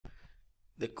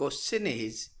The question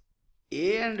is,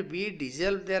 A and B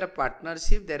dissolve their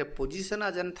partnership, their position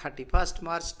as on 31st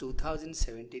March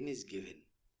 2017 is given.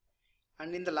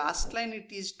 And in the last line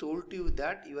it is told to you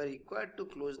that you are required to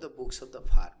close the books of the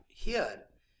firm. Here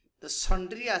the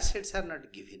sundry assets are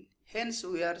not given. Hence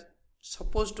we are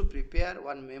supposed to prepare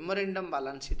one memorandum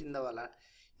balance sheet in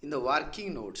the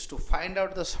working notes to find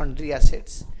out the sundry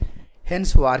assets.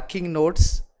 Hence working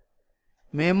notes,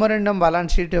 memorandum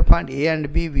balance sheet of fund A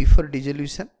and B before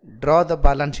dissolution. Draw the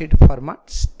balance sheet format.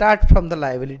 Start from the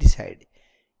liability side.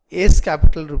 A's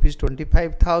capital rupees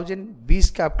 25,000, B's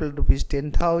capital rupees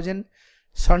 10,000,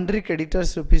 sundry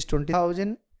creditors rupees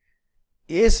 20,000,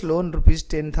 A's loan rupees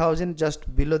 10,000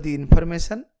 just below the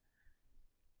information,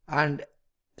 and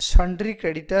sundry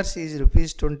creditors is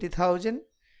rupees 20,000,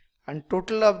 and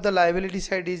total of the liability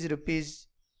side is rupees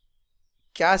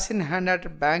cash in hand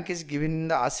at bank is given in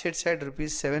the asset side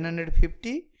rupees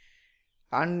 750,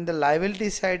 and in the liability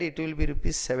side it will be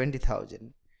rupees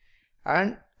 70,000,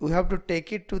 and we have to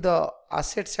take it to the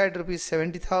asset side rupees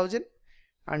 70,000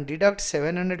 and deduct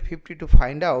 750 to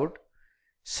find out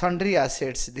sundry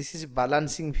assets. This is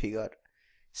balancing figure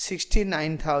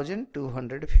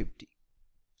 69,250.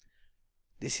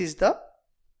 This is the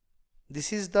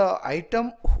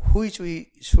item which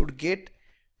we should get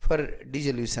for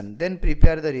dissolution. Then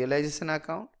prepare the realization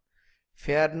account,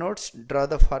 fair notes, draw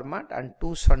the format, and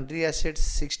to sundry assets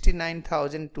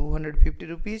 69,250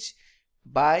 rupees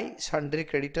by sundry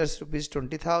creditors rupees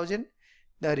 20,000.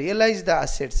 The realize the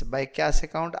assets by cash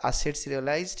account, assets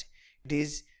realized, it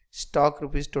is stock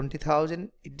rupees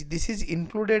 20,000. This is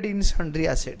included in sundry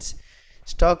assets.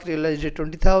 Stock realized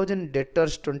 20,000,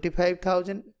 debtors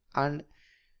 25,000, and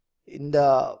in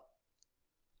the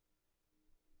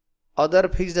other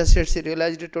fixed assets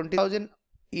realized 20,000.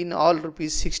 In all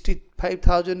rupees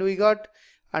 65,000 we got,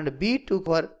 and B took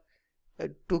for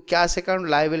to cash account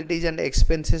liabilities and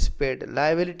expenses paid.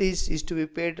 Liabilities is to be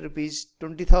paid rupees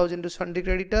 20,000 to sundry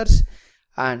creditors,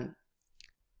 and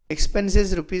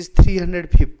expenses rupees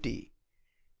 350.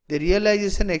 The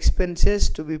realization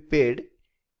expenses to be paid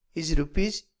is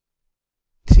rupees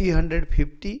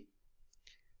 350.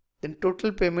 Then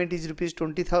total payment is rupees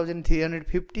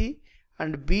 20,350,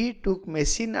 and B took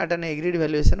machine at an agreed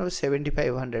valuation of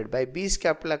 7,500. By B's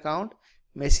capital account,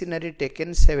 machinery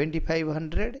taken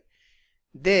 7,500.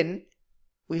 Then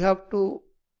we have to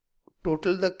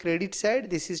total the credit side.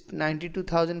 This is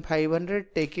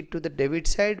 92,500. Take it to the debit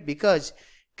side because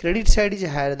credit side is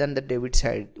higher than the debit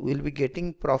side. We will be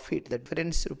getting profit. The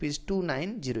difference rupees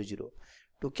 2,900.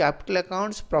 To capital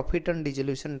accounts, profit and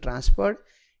dissolution transferred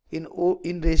in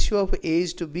ratio of A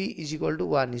is to B is equal to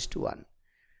 1:1.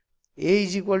 A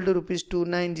is equal to rupees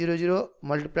 2,900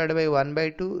 multiplied by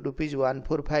 1/2 rupees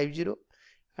 1,450,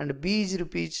 and B is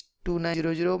rupees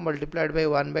 2,900 multiplied by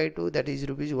 1/2, that is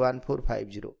rupees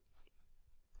 1,450.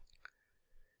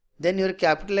 Then your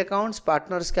capital accounts,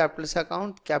 partners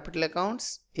capital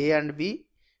accounts A and B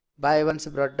by once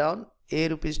brought down. A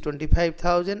rupees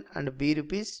 25,000 and B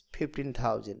rupees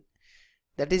 15,000.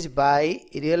 That is by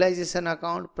realization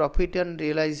account, profit and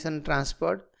realization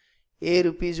transferred. A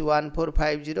rupees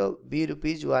 1,450, B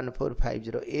rupees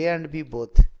 1,450. A and B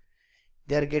both,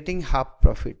 they are getting half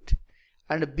profit.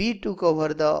 And B took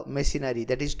over the machinery,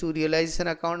 that is to realization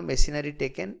account, machinery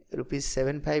taken rupees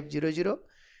 7,500.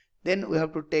 Then we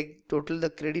have to take total the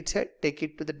credit side, take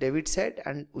it to the debit side,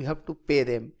 and we have to pay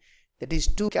them. That is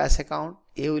to cash account.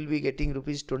 A will be getting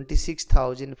rupees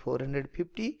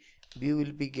 26,450, B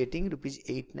will be getting rupees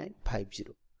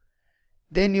 8,950.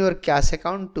 Then your cash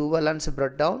account, to balance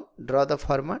brought down, draw the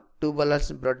format. To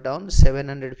balance brought down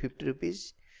 750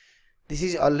 rupees. This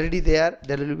is already there.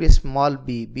 There will be a small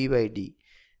b by d.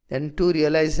 Then to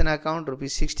realization account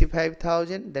rupees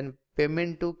 65,000. Then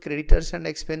payment to creditors and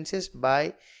expenses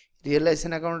by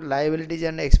realization account, liabilities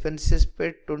and expenses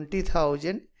paid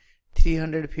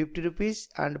 20,350 rupees,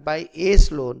 and by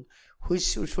A's loan which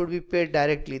should be paid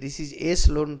directly. This is A's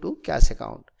loan to cash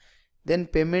account. Then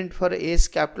payment for A's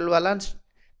capital balance,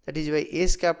 that is by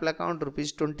A's capital account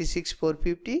rupees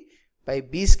 26,450, by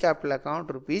B's capital account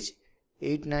rupees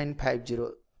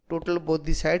 8,950. Total both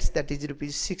the sides, that is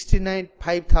rupees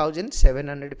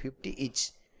 5,750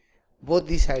 each. Both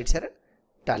the sides are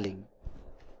tallying.